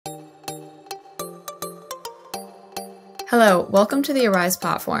Hello, welcome to the Arize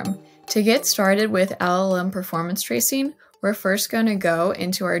platform. To get started with LLM performance tracing, we're first going to go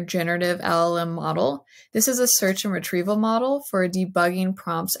into our generative LLM model. This is a search and retrieval model for debugging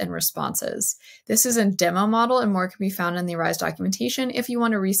prompts and responses. This is a demo model and more can be found in the Arize documentation if you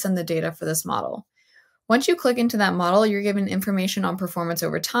want to resend the data for this model. Once you click into that model, you're given information on performance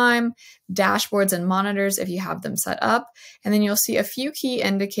over time, dashboards and monitors if you have them set up, and then you'll see a few key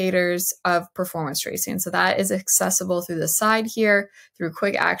indicators of performance tracing. So that is accessible through the side here, through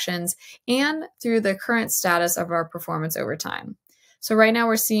quick actions, and through the current status of our performance over time. So right now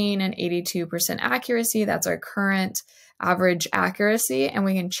we're seeing an 82% accuracy. That's our current average accuracy, and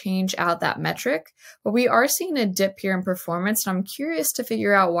we can change out that metric. But we are seeing a dip here in performance, and I'm curious to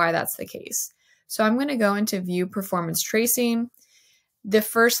figure out why that's the case. So I'm going to go into view performance tracing. The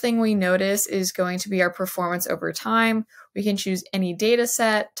first thing we notice is going to be our performance over time. We can choose any data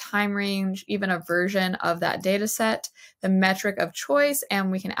set, time range, even a version of that data set, the metric of choice,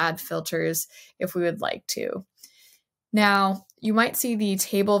 and we can add filters if we would like to. Now, you might see the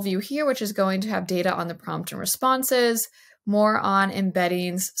table view here, which is going to have data on the prompt and responses, more on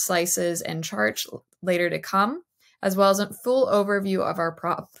embeddings, slices, and charts later to come, as well as a full overview of our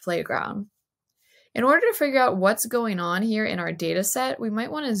prompt playground. In order to figure out what's going on here in our data set, we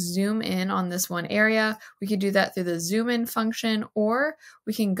might want to zoom in on this one area. We could do that through the zoom in function, or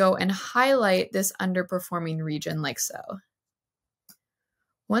we can go and highlight this underperforming region like so.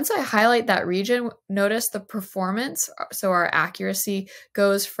 Once I highlight that region, notice the performance, so our accuracy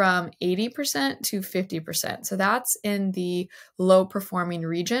goes from 80% to 50%. So that's in the low performing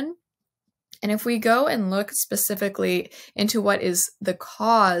region. And if we go and look specifically into what is the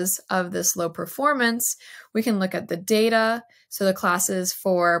cause of this low performance, we can look at the data, so the classes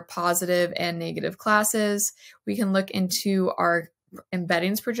for positive and negative classes. We can look into our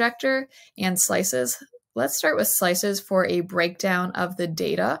embeddings projector and slices. Let's start with slices for a breakdown of the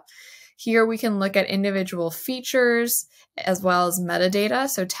data. Here we can look at individual features as well as metadata.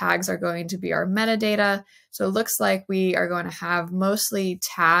 So tags are going to be our metadata. So it looks like we are going to have mostly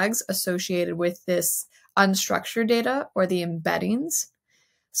tags associated with this unstructured data or the embeddings.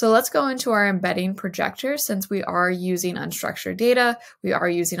 So let's go into our embedding projector. Since we are using unstructured data, we are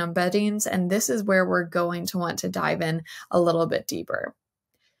using embeddings, and this is where we're going to want to dive in a little bit deeper.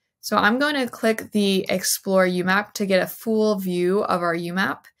 So I'm going to click the Explore UMAP to get a full view of our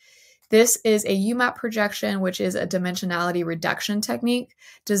UMAP. This is a UMAP projection, which is a dimensionality reduction technique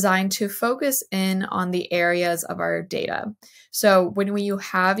designed to focus in on the areas of our data. So when you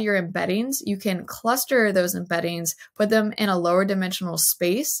have your embeddings, you can cluster those embeddings, put them in a lower dimensional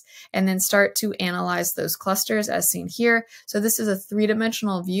space, and then start to analyze those clusters as seen here. So this is a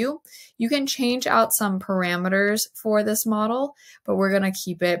three-dimensional view. You can change out some parameters for this model, but we're going to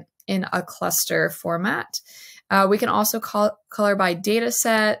keep it in a cluster format. We can also color by data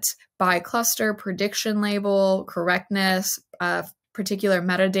set, by cluster, prediction label, correctness, particular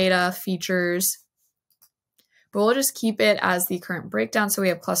metadata, features. But we'll just keep it as the current breakdown. So we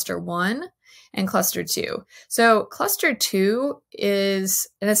have cluster 1 and cluster 2. So cluster 2 is,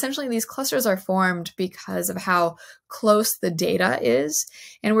 and essentially these clusters are formed because of how close the data is.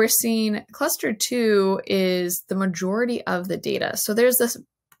 And we're seeing cluster 2 is the majority of the data. So there's this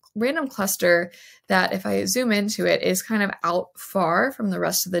random cluster that, if I zoom into it, is kind of out far from the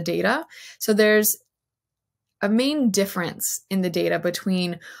rest of the data. So there's a main difference in the data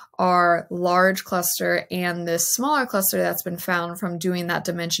between our large cluster and this smaller cluster that's been found from doing that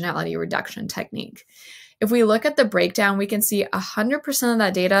dimensionality reduction technique. If we look at the breakdown, we can see 100% of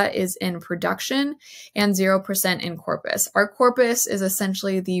that data is in production and 0% in corpus. Our corpus is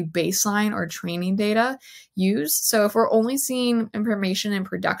essentially the baseline or training data used. So if we're only seeing information in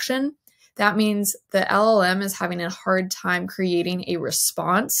production, that means the LLM is having a hard time creating a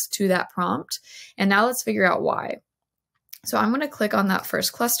response to that prompt. And now let's figure out why. So I'm going to click on that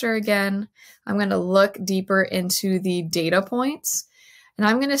first cluster again. I'm going to look deeper into the data points, and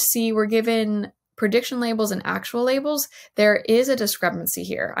I'm going to see we're given prediction labels and actual labels. There is a discrepancy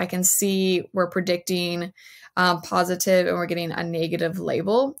here. I can see we're predicting positive and we're getting a negative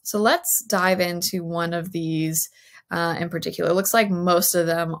label. So let's dive into one of these in particular. It looks like most of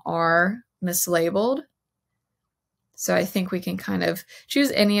them are mislabeled. So I think we can kind of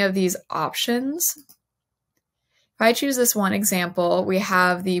choose any of these options. If I choose this one example, we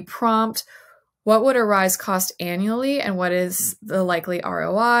have the prompt, what would Arize cost annually and what is the likely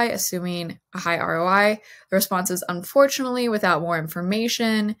ROI, assuming a high ROI? The response is unfortunately without more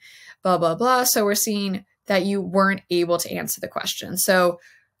information, blah, blah, blah. So we're seeing that you weren't able to answer the question. So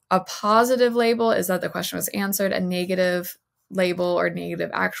a positive label is that the question was answered. A negative label or negative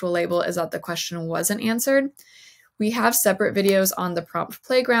actual label is that the question wasn't answered. We have separate videos on the prompt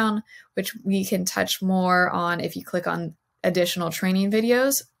playground, which we can touch more on if you click on additional training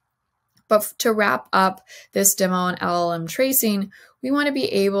videos. But to wrap up this demo on LLM tracing, we want to be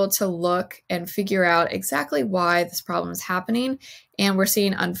able to look and figure out exactly why this problem is happening. And we're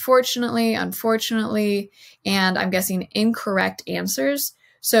seeing unfortunately, and I'm guessing incorrect answers.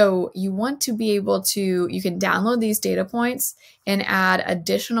 So you want to be able to, you can download these data points and add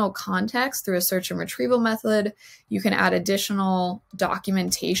additional context through a search and retrieval method. You can add additional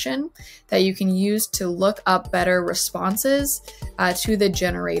documentation that you can use to look up better responses to the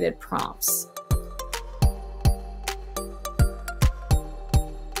generated prompts.